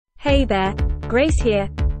Hey there, Grace here,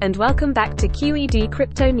 and welcome back to Q.E.D.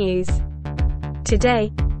 Crypto News.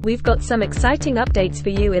 Today, we've got some exciting updates for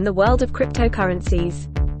you in the world of cryptocurrencies.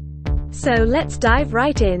 So let's dive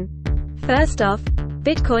right in. First off,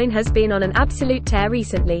 Bitcoin has been on an absolute tear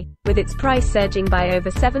recently, with its price surging by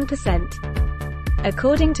over 7%.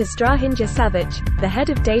 According to Strahinja Savage, the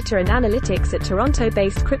head of data and analytics at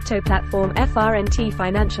Toronto-based crypto platform FRNT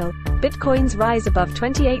Financial, Bitcoin's rise above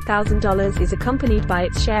 $28,000 is accompanied by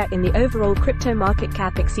its share in the overall crypto market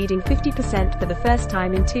cap exceeding 50% for the first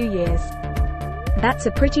time in 2 years. That's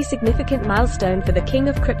a pretty significant milestone for the king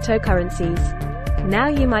of cryptocurrencies. Now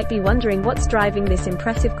you might be wondering what's driving this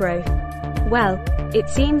impressive growth. Well, it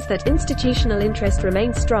seems that institutional interest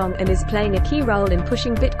remains strong and is playing a key role in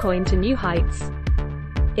pushing Bitcoin to new heights.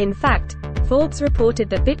 In fact, Forbes reported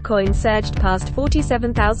that Bitcoin surged past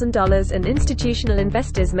 $47,000 and institutional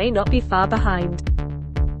investors may not be far behind.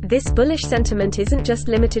 This bullish sentiment isn't just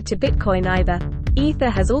limited to Bitcoin either. Ether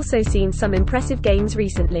has also seen some impressive gains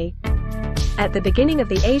recently. At the beginning of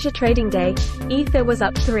the Asia trading day, Ether was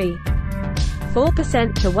up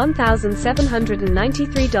 3.4% to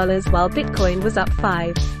 $1,793 while Bitcoin was up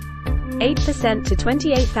 5.8% to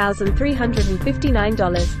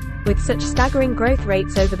 $28,359. With such staggering growth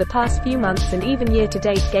rates over the past few months and even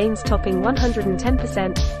year-to-date gains topping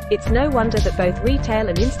 110%, it's no wonder that both retail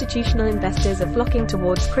and institutional investors are flocking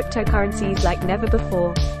towards cryptocurrencies like never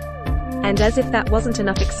before. And as if that wasn't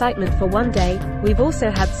enough excitement for one day, we've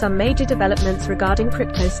also had some major developments regarding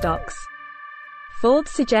crypto stocks.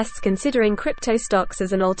 Forbes suggests considering crypto stocks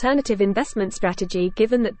as an alternative investment strategy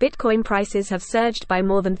given that Bitcoin prices have surged by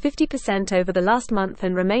more than 50% over the last month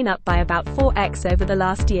and remain up by about 4x over the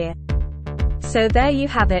last year. So there you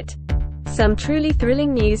have it. Some truly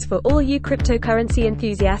thrilling news for all you cryptocurrency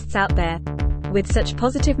enthusiasts out there. With such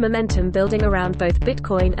positive momentum building around both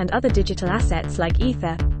Bitcoin and other digital assets like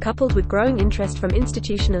Ether, coupled with growing interest from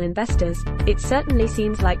institutional investors, it certainly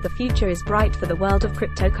seems like the future is bright for the world of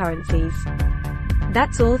cryptocurrencies.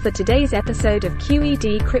 That's all for today's episode of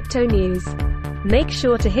Q.E.D. Crypto News. Make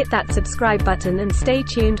sure to hit that subscribe button and stay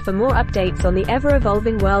tuned for more updates on the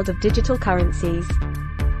ever-evolving world of digital currencies.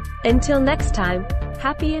 Until next time,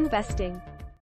 happy investing!